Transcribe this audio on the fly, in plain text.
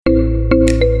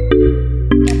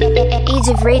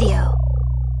Alternative Radio.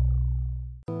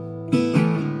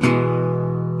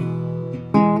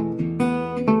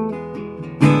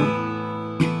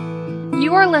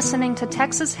 You are listening to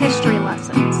Texas History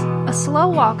Lessons, a slow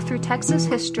walk through Texas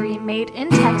history made in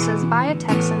Texas by a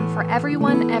Texan for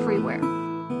everyone everywhere.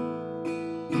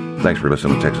 Thanks for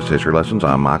listening to Texas History Lessons.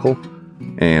 I'm Michael,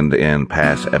 and in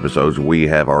past episodes we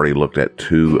have already looked at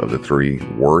two of the three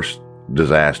worst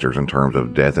disasters in terms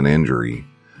of death and injury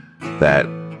that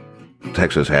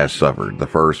Texas has suffered. The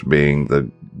first being the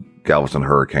Galveston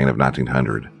hurricane of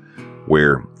 1900,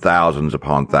 where thousands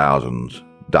upon thousands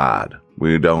died.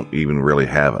 We don't even really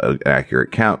have an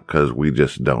accurate count because we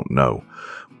just don't know.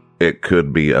 It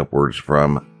could be upwards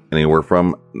from anywhere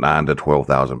from 9,000 to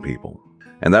 12,000 people.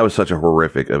 And that was such a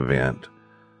horrific event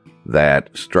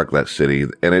that struck that city,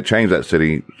 and it changed that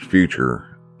city's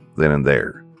future then and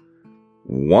there.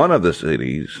 One of the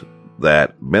cities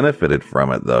that benefited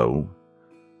from it, though,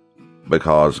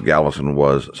 because Galveston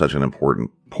was such an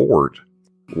important port,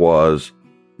 was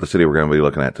the city we're going to be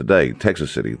looking at today,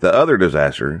 Texas City. The other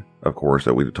disaster, of course,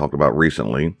 that we talked about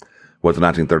recently was the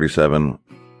 1937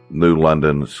 New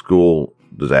London school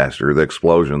disaster, the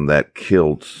explosion that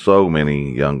killed so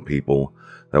many young people,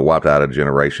 that wiped out a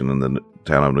generation in the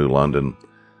town of New London.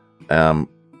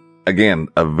 Again,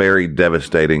 a very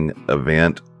devastating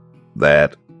event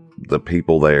that the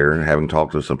people there, having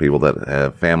talked to some people that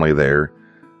have family there,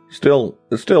 it's still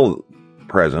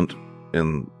present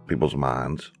in people's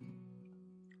minds.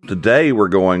 Today, we're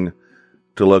going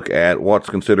to look at what's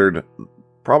considered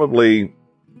probably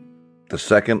the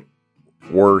second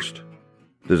worst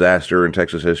disaster in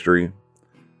Texas history,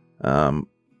 and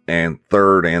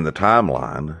third in the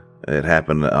timeline. It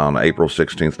happened on April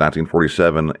 16th,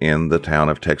 1947 in the town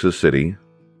of Texas City.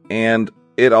 And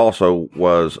it also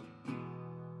was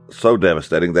so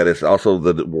devastating that it's also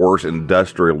the worst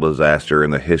industrial disaster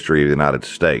in the history of the United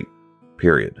States,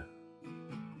 period.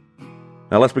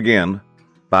 Now let's begin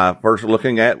by first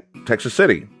looking at Texas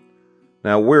City.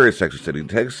 Now, where is Texas City?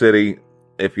 Texas City,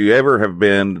 if you ever have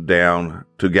been down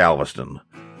to Galveston,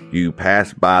 you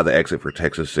pass by the exit for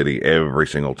Texas City every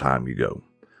single time you go.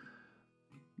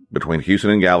 Between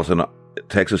Houston and Galveston,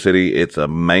 Texas City, it's a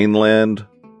mainland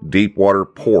deepwater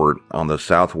port on the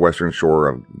southwestern shore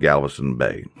of Galveston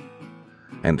Bay.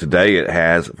 And today it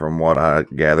has, from what I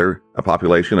gather, a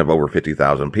population of over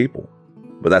 50,000 people.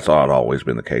 But that's not always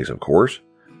been the case, of course.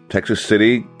 Texas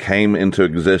City came into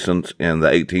existence in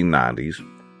the 1890s,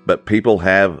 but people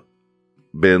have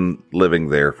been living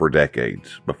there for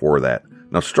decades before that.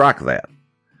 Now, strike that.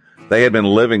 They had been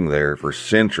living there for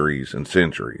centuries and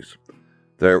centuries.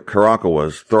 The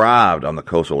Karankawas thrived on the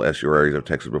coastal estuaries of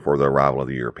Texas before the arrival of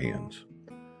the Europeans.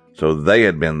 So they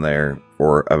had been there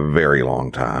for a very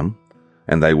long time,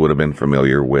 and they would have been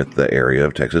familiar with the area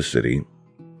of Texas City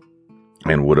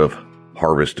and would have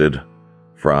harvested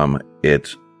from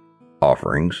its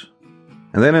offerings.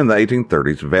 And then in the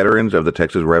 1830s, veterans of the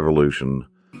Texas Revolution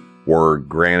were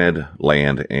granted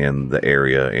land in the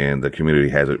area, and the community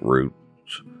has its roots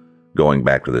going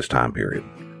back to this time period.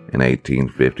 In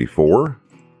 1854,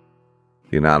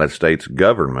 the United States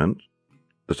government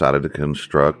decided to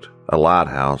construct a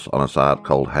lighthouse on a site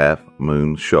called Half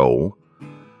Moon Shoal,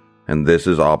 and this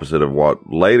is opposite of what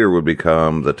later would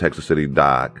become the Texas City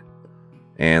Dike,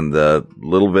 and the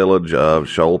little village of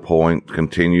Shoal Point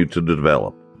continued to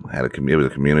develop. It was a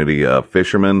community of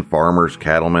fishermen, farmers,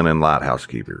 cattlemen, and lighthouse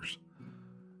keepers.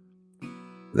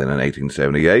 Then in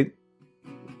 1878,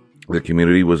 the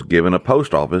community was given a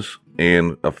post office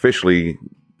and officially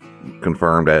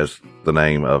confirmed as the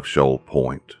name of Shoal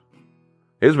Point.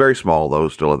 It was very small, though,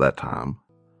 still at that time.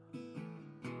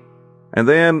 And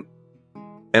then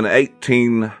in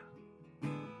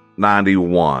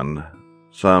 1891,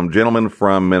 some gentlemen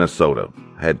from Minnesota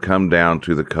had come down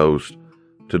to the coast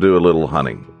to do a little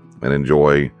hunting and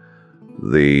enjoy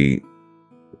the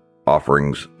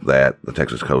offerings that the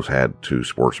Texas coast had to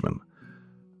sportsmen.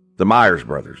 The Myers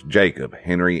brothers, Jacob,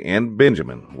 Henry, and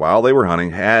Benjamin, while they were hunting,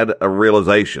 had a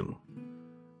realization.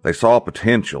 They saw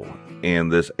potential in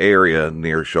this area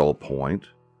near Shoal Point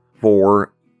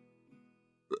for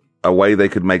a way they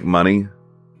could make money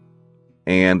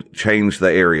and change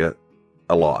the area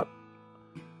a lot.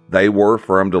 They were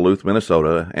from Duluth,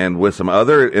 Minnesota, and with some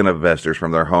other investors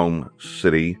from their home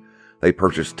city, they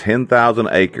purchased 10,000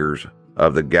 acres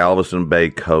of the Galveston Bay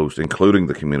coast, including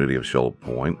the community of Shoal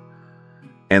Point.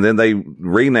 And then they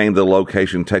renamed the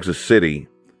location Texas City.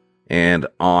 And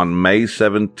on May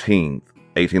 17th,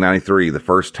 1893, the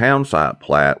first town site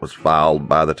plat was filed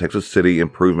by the Texas City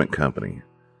Improvement Company.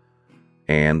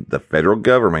 And the federal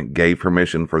government gave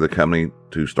permission for the company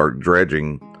to start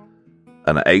dredging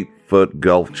an 8 8-foot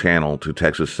Gulf Channel to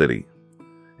Texas City.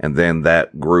 And then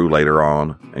that grew later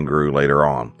on and grew later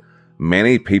on.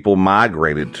 Many people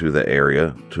migrated to the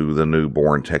area, to the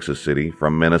newborn Texas City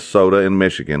from Minnesota and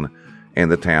Michigan,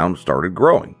 and the town started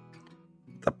growing.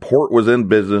 The port was in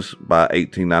business by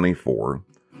 1894,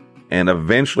 and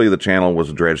eventually the channel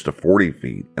was dredged to 40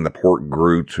 feet, and the port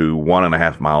grew to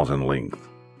 1.5 miles in length.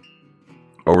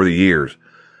 Over the years,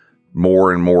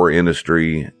 more and more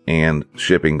industry and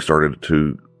shipping started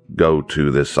to go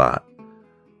to this site.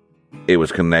 It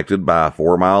was initially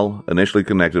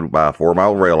connected by a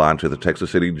 4-mile rail line to the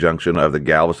Texas City junction of the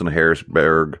Galveston,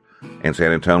 Harrisburg, and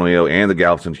San Antonio, and the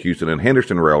Galveston, Houston, and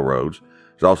Henderson railroads.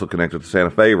 It's also connected to Santa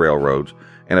Fe railroads,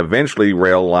 and eventually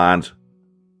rail lines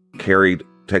carried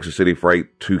Texas City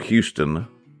freight to Houston.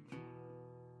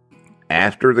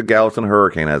 After the Galveston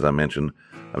hurricane, as I mentioned,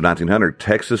 of 1900,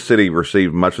 Texas City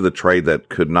received much of the trade that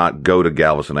could not go to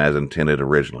Galveston as intended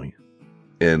originally.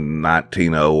 In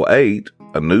 1908,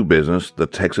 a new business, the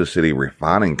Texas City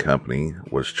Refining Company,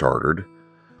 was chartered.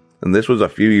 And this was a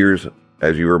few years,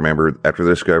 as you remember, after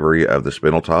the discovery of the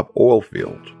Spindletop oil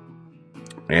field.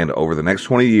 And over the next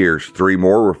 20 years, 3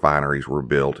 more refineries were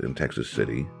built in Texas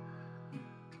City.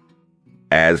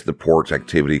 As the port's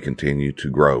activity continued to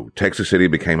grow, Texas City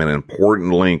became an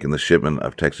important link in the shipment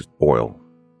of Texas oil.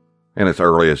 In its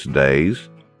earliest days,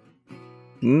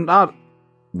 not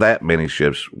that many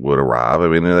ships would arrive. I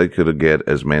mean, they could get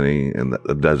as many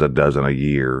as a dozen a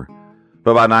year.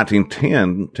 But by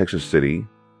 1910, Texas City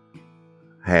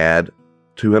had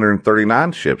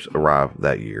 239 ships arrive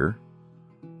that year.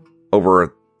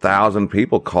 Over 1,000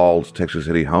 people called Texas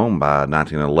City home by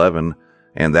 1911,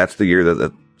 and that's the year that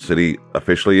the city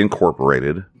officially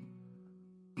incorporated.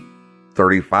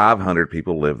 3,500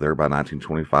 people lived there by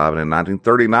 1925, and in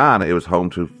 1939, it was home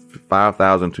to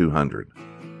 5,200.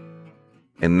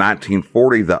 In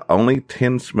 1940, the only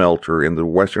tin smelter in the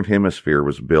Western Hemisphere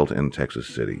was built in Texas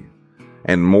City,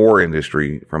 and more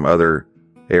industry from other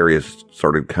areas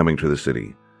started coming to the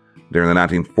city. During the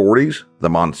 1940s, the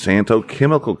Monsanto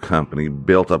Chemical Company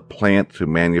built a plant to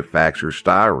manufacture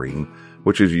styrene,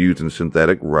 which is used in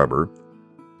synthetic rubber,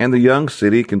 and the young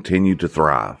city continued to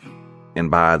thrive.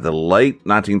 And by the late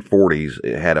 1940s,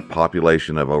 it had a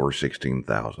population of over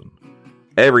 16,000.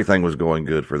 Everything was going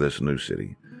good for this new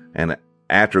city, and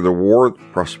after the war,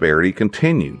 prosperity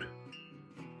continued.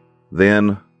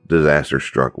 Then disaster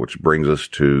struck, which brings us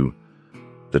to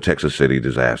the Texas City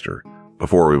disaster.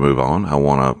 Before we move on, I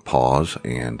want to pause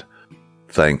and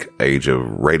thank Age of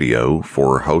Radio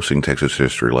for hosting Texas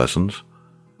History Lessons.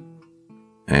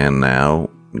 And now,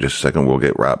 in just a second, we'll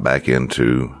get right back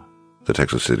into the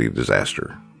Texas City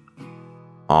disaster.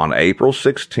 On April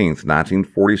 16th,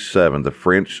 1947, the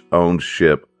French-owned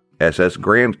ship SS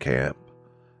Grand Cap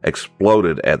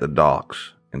exploded at the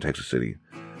docks in Texas City.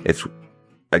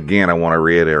 Again, I want to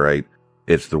reiterate,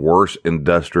 it's the worst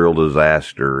industrial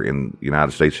disaster in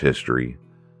United States history,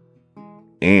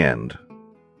 and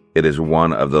it is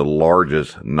one of the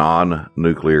largest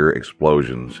non-nuclear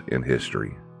explosions in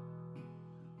history.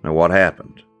 Now, what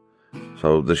happened?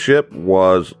 So the ship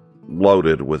was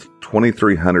loaded with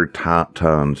 2,300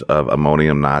 tons of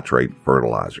ammonium nitrate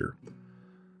fertilizer.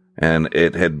 And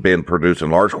it had been produced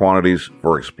in large quantities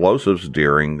for explosives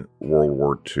during World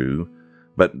War II.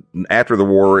 But after the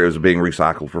war, it was being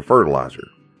recycled for fertilizer.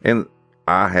 And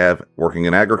working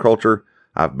in agriculture,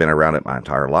 I've been around it my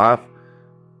entire life.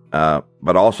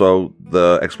 But also,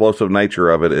 the explosive nature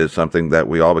of it is something that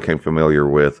we all became familiar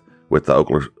with the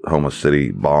Oklahoma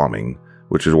City bombing,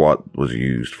 which is what was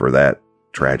used for that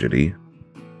tragedy.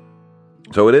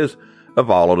 So it is a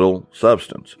volatile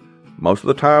substance. Most of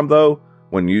the time, though,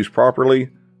 when used properly,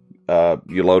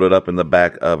 you load it up in the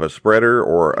back of a spreader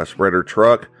or a spreader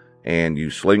truck, and you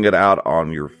sling it out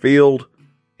on your field,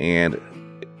 and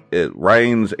it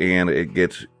rains, and it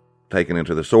gets taken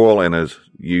into the soil and is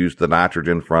used. The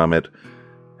nitrogen from it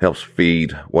helps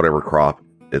feed whatever crop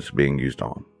it's being used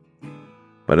on.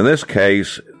 But in this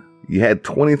case, you had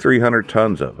 2,300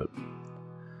 tons of it.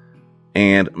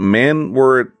 And men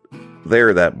were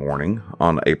there that morning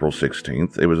on April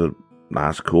 16th. It was a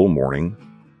nice, cool morning.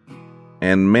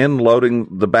 And men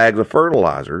loading the bags of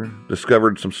fertilizer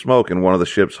discovered some smoke in one of the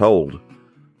ship's hold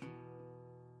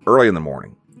early in the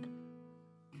morning.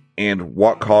 And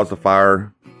what caused the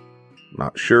fire?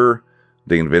 Not sure.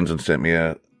 Dean Vincent sent me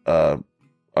an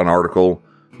article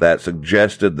that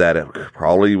suggested that it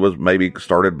probably was maybe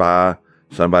started by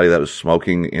somebody that was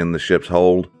smoking in the ship's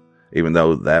hold, even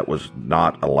though that was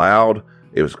not allowed.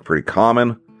 It was pretty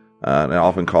common, and it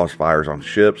often caused fires on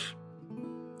ships.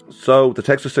 So the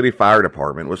Texas City Fire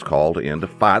Department was called in to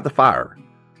fight the fire.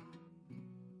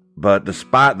 But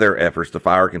despite their efforts, the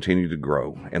fire continued to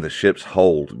grow, and the ship's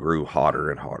hold grew hotter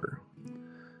and hotter.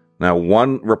 Now,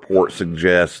 one report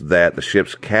suggests that the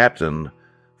ship's captain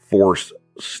forced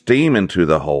steam into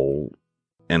the hole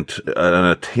in an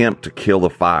attempt to kill the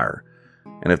fire.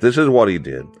 And if this is what he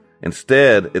did,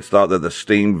 instead, it's thought that the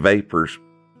steam vapors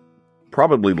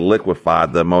probably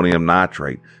liquefied the ammonium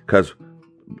nitrate, because,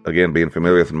 again, being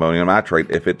familiar with ammonium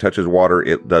nitrate, if it touches water,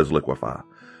 it does liquefy,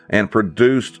 and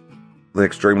produced the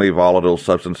extremely volatile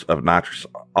substance of nitrous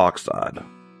oxide.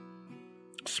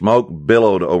 Smoke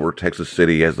billowed over Texas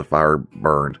City as the fire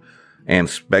burned, and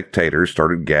spectators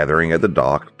started gathering at the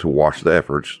dock to watch the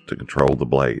efforts to control the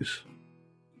blaze.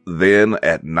 Then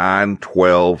at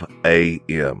 9:12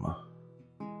 a.m.,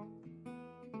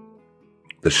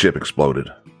 the ship exploded.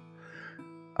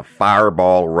 A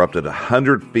fireball erupted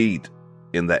 100 feet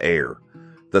in the air.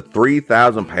 The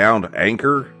 3,000-pound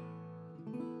anchor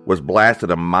was blasted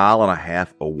 1.5 miles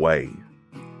away.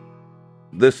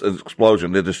 This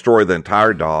explosion did destroy the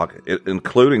entire dock,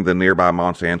 including the nearby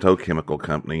Monsanto Chemical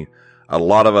Company, a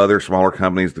lot of other smaller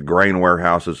companies, the grain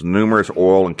warehouses, numerous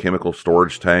oil and chemical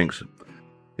storage tanks.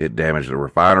 It damaged the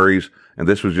refineries, and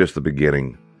this was just the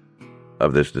beginning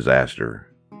of this disaster.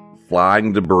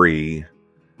 Flying debris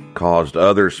caused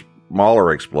other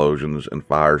smaller explosions and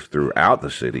fires throughout the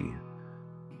city.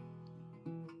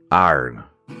 Iron,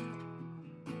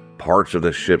 parts of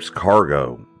the ship's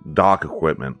cargo, dock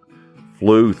equipment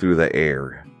flew through the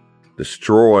air,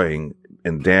 destroying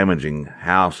and damaging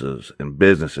houses and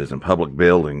businesses and public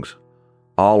buildings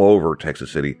all over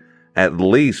Texas City. At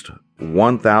least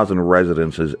 1,000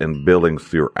 residences and buildings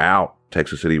throughout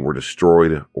Texas City were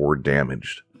destroyed or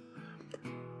damaged.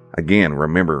 Again,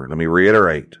 remember, let me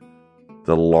reiterate,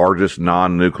 the largest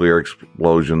non-nuclear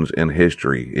explosions in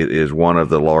history. It is one of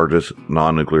the largest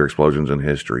non-nuclear explosions in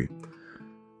history.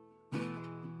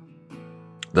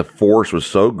 The force was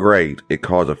so great, it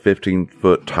caused a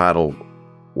 15-foot tidal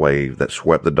wave that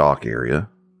swept the dock area.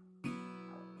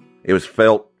 It was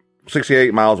felt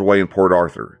 68 miles away in Port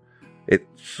Arthur. It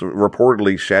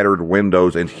reportedly shattered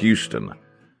windows in Houston.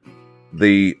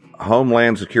 The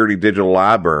Homeland Security Digital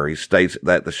Library states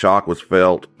that the shock was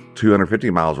felt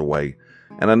 250 miles away.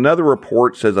 And another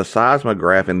report says a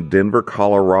seismograph in Denver,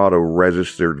 Colorado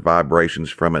registered vibrations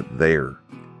from it there.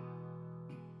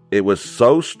 It was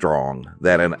so strong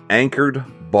that an anchored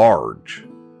barge,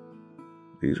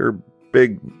 these are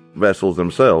big vessels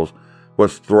themselves,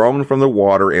 was thrown from the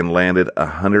water and landed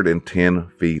 110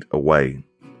 feet away.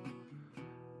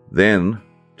 Then,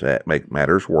 to make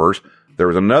matters worse, there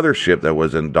was another ship that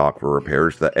was in dock for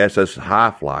repairs, the SS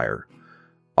Highflyer,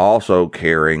 also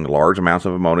carrying large amounts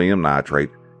of ammonium nitrate.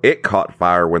 It caught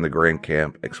fire when the Grand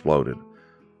Camp exploded.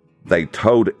 They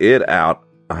towed it out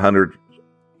 100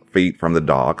 feet from the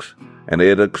docks, and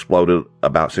it exploded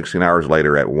about 16 hours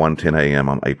later at 1:10 a.m.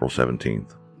 on April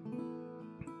 17th.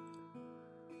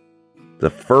 The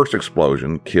first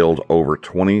explosion killed over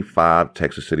 25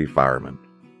 Texas City firemen.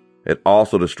 It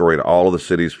also destroyed all of the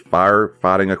city's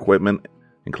firefighting equipment,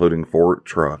 including 4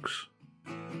 trucks.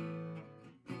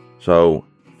 So,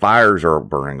 fires are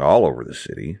burning all over the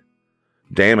city,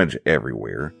 damage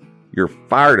everywhere. Your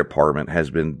fire department has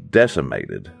been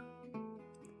decimated.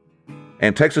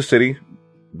 And Texas City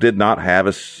did not have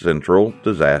a central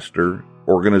disaster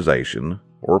organization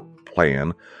or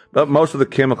plan, but most of the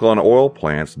chemical and oil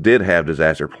plants did have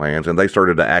disaster plans, and they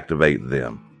started to activate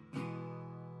them.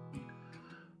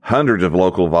 Hundreds of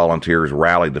local volunteers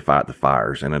rallied to fight the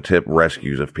fires and attempt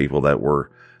rescues of people that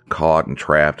were caught and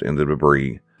trapped in the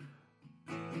debris.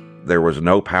 There was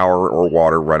no power or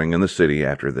water running in the city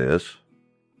after this.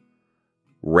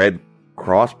 Red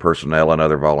Cross personnel and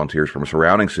other volunteers from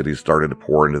surrounding cities started to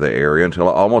pour into the area until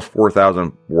almost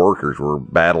 4,000 workers were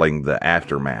battling the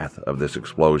aftermath of this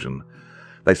explosion.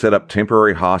 They set up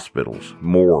temporary hospitals,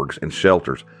 morgues, and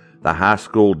shelters. The high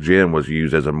school gym was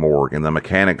used as a morgue, and the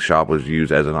mechanic shop was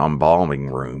used as an embalming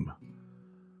room.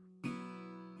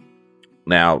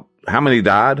 Now, how many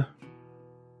died?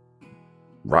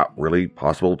 Not really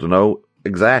possible to know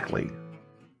exactly.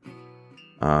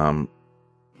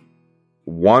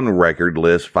 One record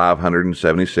lists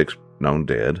 576 known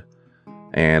dead,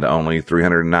 and only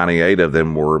 398 of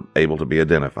them were able to be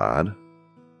identified.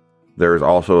 There's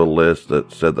also a list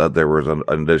that said that there was, in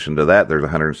addition to that, there's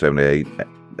 178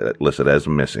 listed as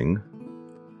missing.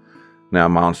 Now,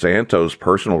 Monsanto's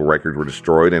personal records were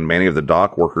destroyed, and many of the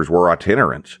dock workers were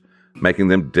itinerants, making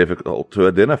them difficult to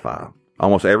identify.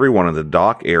 Almost everyone in the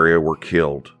dock area were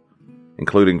killed,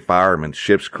 including firemen,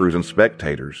 ship's crews, and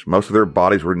spectators. Most of their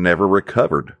bodies were never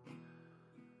recovered.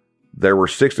 There were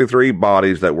 63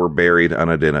 bodies that were buried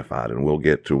unidentified, and we'll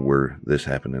get to where this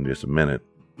happened in just a minute.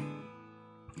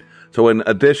 So in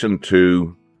addition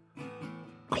to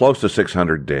close to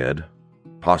 600 dead,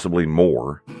 possibly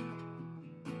more,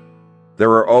 there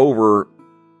were over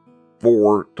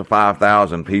 4,000 to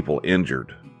 5,000 people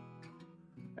injured.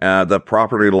 The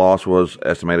property loss was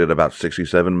estimated about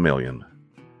 $67 million.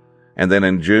 And then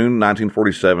in June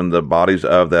 1947, the bodies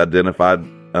of the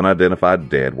unidentified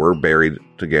dead were buried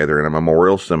together in a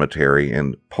memorial cemetery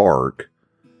and park.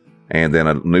 And then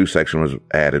a new section was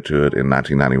added to it in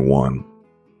 1991.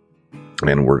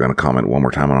 And we're going to comment one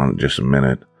more time on it in just a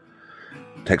minute.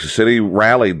 Texas City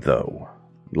rallied, though,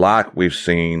 like we've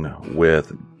seen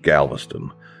with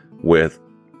Galveston, with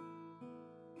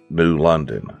New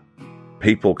London.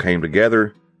 People came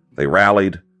together, they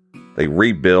rallied, they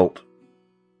rebuilt,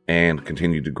 and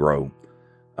continued to grow.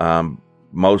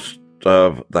 Most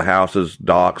of the houses,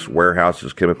 docks,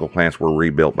 warehouses, chemical plants were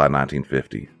rebuilt by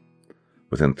 1950,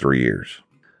 within 3 years.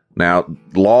 Now,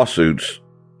 lawsuits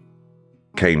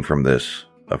came from this,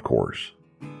 of course.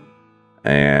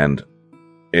 And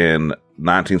in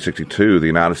 1962, the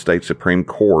United States Supreme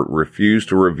Court refused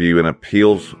to review an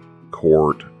appeals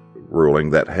court ruling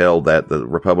that held that the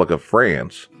Republic of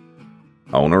France,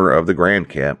 owner of the Grand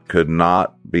Camp, could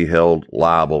not be held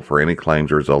liable for any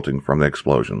claims resulting from the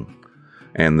explosion.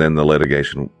 And then the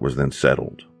litigation was then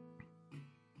settled.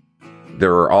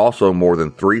 There are also more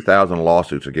than 3,000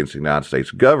 lawsuits against the United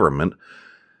States government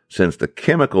since the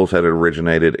chemicals had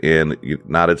originated in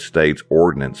United States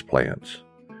ordnance plants.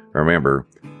 Remember,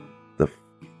 the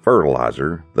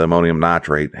fertilizer, the ammonium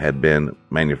nitrate, had been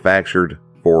manufactured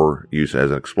for use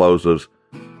as explosives,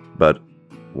 but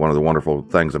one of the wonderful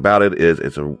things about it is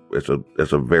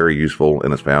it's a very useful,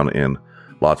 and it's found in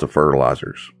lots of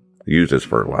fertilizers, used as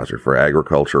fertilizer for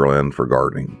agricultural and for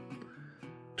gardening.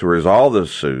 To resolve the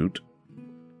suit,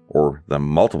 or the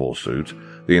multiple suits,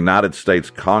 the United States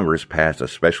Congress passed a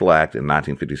special act in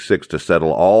 1956 to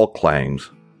settle all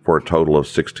claims for a total of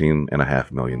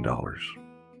 $16.5 million.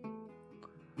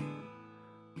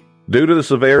 Due to the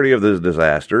severity of this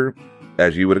disaster,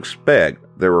 as you would expect,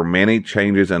 there were many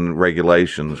changes and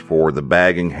regulations for the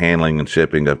bagging, handling, and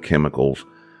shipping of chemicals,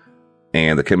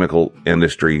 and the chemical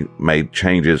industry made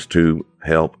changes to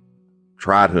help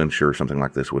try to ensure something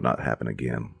like this would not happen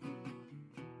again.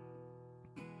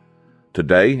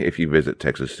 Today, if you visit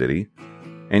Texas City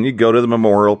and you go to the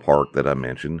memorial park that I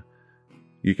mentioned,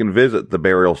 you can visit the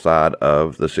burial site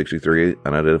of the 63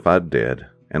 unidentified dead,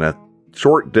 and a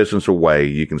short distance away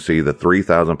you can see the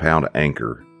 3,000-pound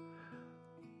anchor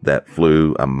that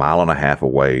flew 1.5 miles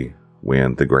away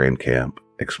when the Grand Camp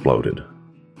exploded.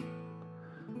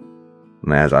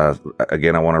 And as I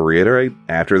want to reiterate,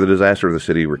 after the disaster, the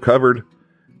city recovered,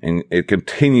 and it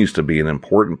continues to be an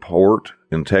important port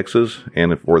in Texas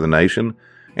and for the nation,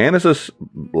 and it's a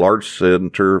large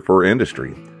center for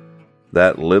industry.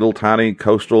 That little tiny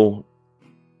coastal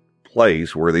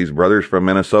place where these brothers from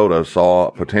Minnesota saw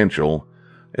potential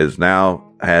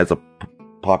has a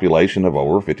population of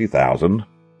over 50,000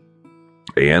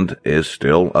 and is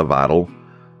still a vital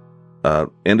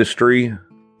industry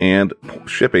and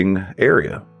shipping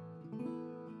area.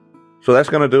 So that's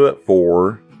going to do it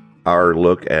for our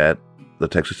look at the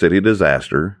Texas City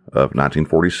disaster of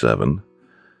 1947. I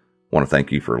want to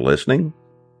thank you for listening.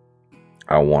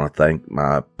 I want to thank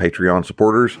my Patreon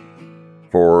supporters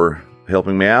for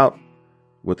helping me out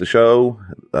with the show.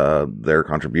 Their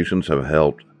contributions have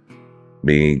helped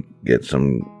me get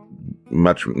some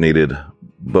much needed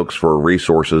books for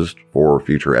resources for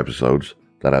future episodes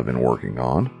that I've been working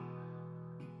on.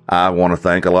 I want to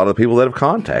thank a lot of the people that have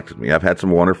contacted me. I've had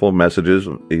some wonderful messages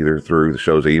either through the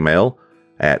show's email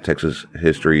at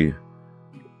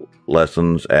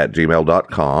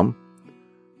texashistorylessons@gmail.com.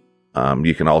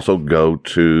 You can also go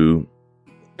to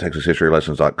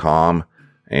texashistorylessons.com,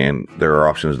 and there are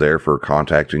options there for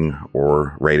contacting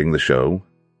or rating the show.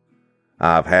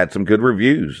 I've had some good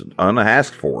reviews,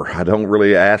 unasked for. I don't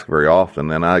really ask very often,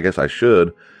 and I guess I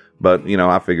should. But,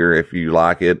 I figure if you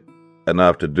like it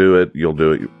enough to do it, you'll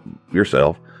do it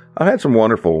yourself. I've had some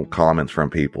wonderful comments from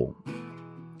people,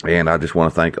 and I just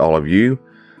want to thank all of you.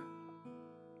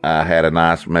 I had a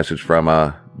nice message from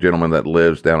a gentleman that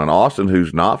lives down in Austin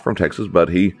who's not from Texas, but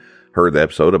he heard the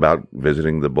episode about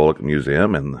visiting the Bullock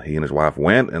Museum, and he and his wife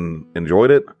went and enjoyed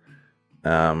it.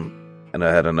 And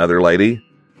I had another lady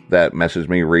that messaged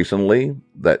me recently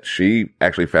that she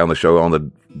actually found the show on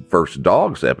the first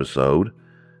Dogs episode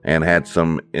and had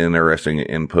some interesting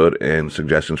input and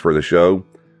suggestions for the show.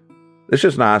 It's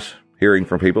just nice hearing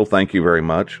from people. Thank you very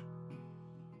much.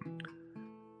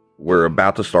 We're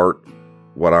about to start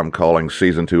what I'm calling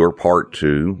season 2 or part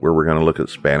 2, where we're going to look at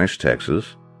Spanish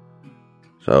Texas.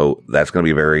 So that's going to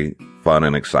be very fun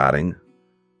and exciting.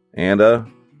 And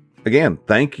again,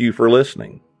 thank you for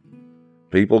listening.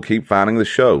 People keep finding the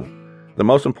show. The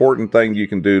most important thing you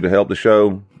can do to help the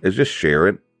show is just share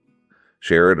it.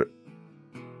 Share it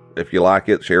if you like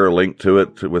it. Share a link to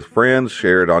it with friends.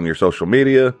 Share it on your social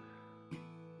media.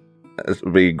 This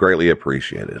would be greatly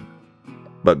appreciated.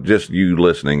 But just you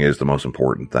listening is the most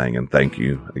important thing, and thank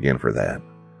you again for that.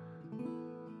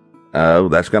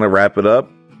 That's going to wrap it up.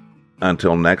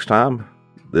 Until next time,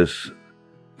 this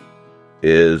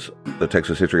is the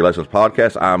Texas History Lessons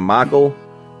Podcast. I'm Michael,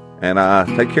 and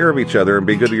take care of each other and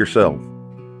be good to yourself.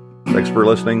 Thanks for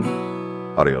listening.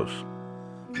 Adios.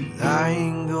 I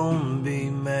ain't gonna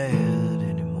be mad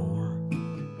anymore.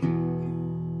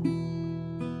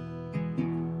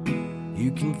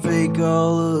 You can fake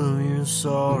all of your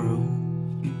sorrow,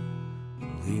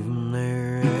 leave them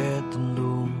there at the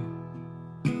door.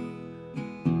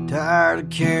 Tired of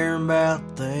caring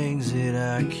about things that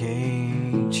I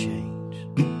can't change.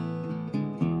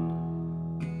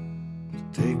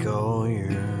 Take all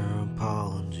your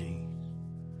apologies,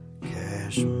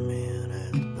 cash them in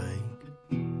at the bank.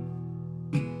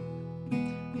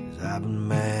 'Cause I've been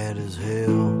mad as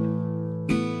hell,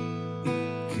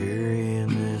 carrying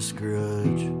this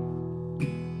grudge,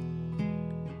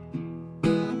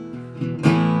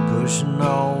 pushing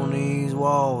on these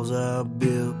walls I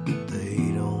built, but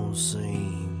they don't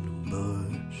seem to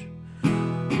budge.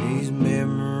 These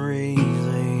memories,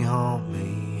 they haunt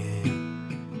me,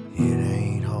 and it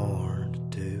ain't hard to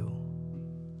tell.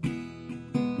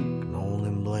 Can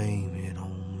only blame it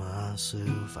on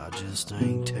myself. I just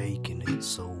ain't taking it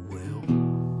so well.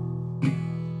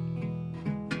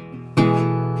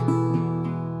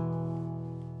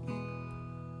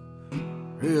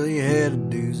 Really had a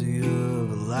doozy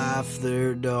of a life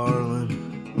there, darling.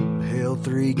 Hell,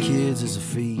 3 kids is a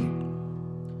feat.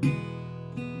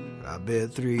 I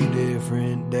bet 3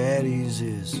 different daddies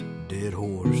is a dead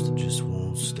horse that just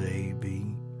won't stay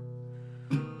beat.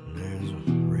 And there's a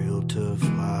real tough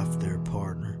life there,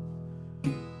 partner.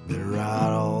 Better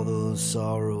write all those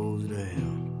sorrows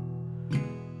down.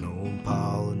 No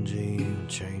apology will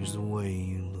change the way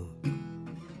you look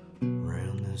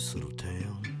around this little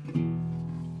town.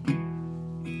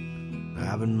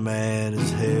 I've been mad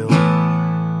as hell,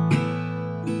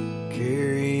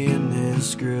 carrying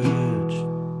this grudge,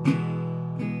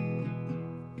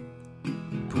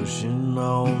 pushing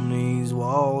on these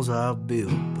walls I've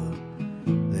built, but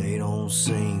they don't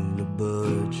seem to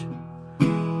budge.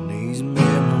 These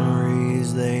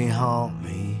memories, they haunt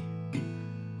me,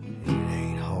 it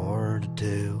ain't hard to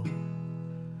tell.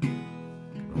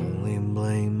 Can only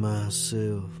blame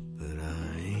myself, but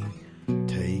I ain't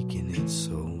taking it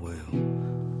so well.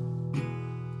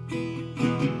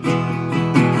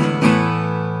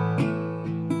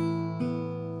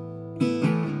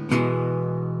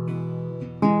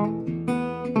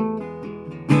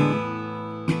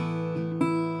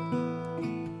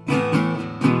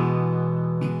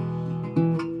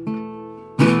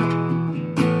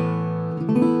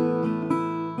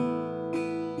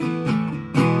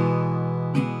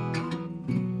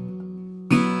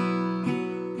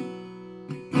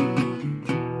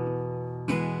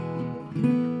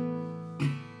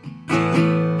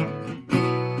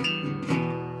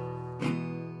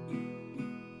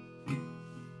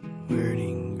 Where do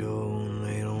you go when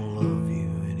they don't love you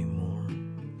anymore?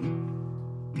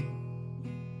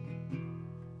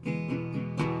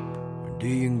 Where do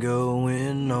you go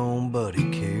when nobody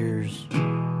cares? Where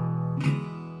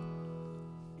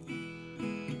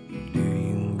do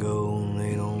you go when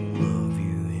they don't love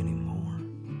you anymore?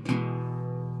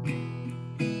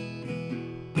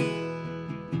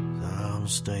 'Cause I'm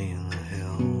staying the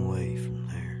hell away from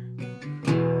there.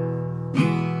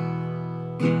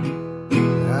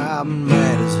 I'm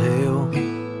mad as hell,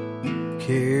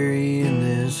 carrying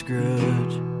this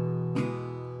grudge,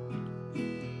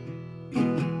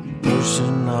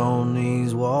 pushing on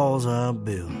these walls I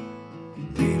built,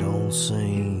 they don't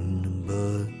seem to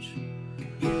budge.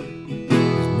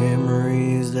 These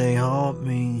memories, they haunt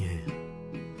me, and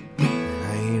it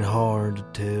ain't hard to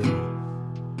tell.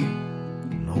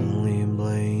 Can only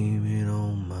blame it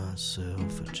on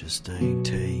myself, I just ain't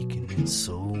taking it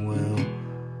so well.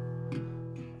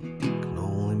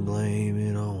 Blame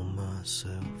it on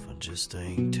myself, I just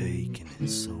ain't taking it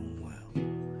so well.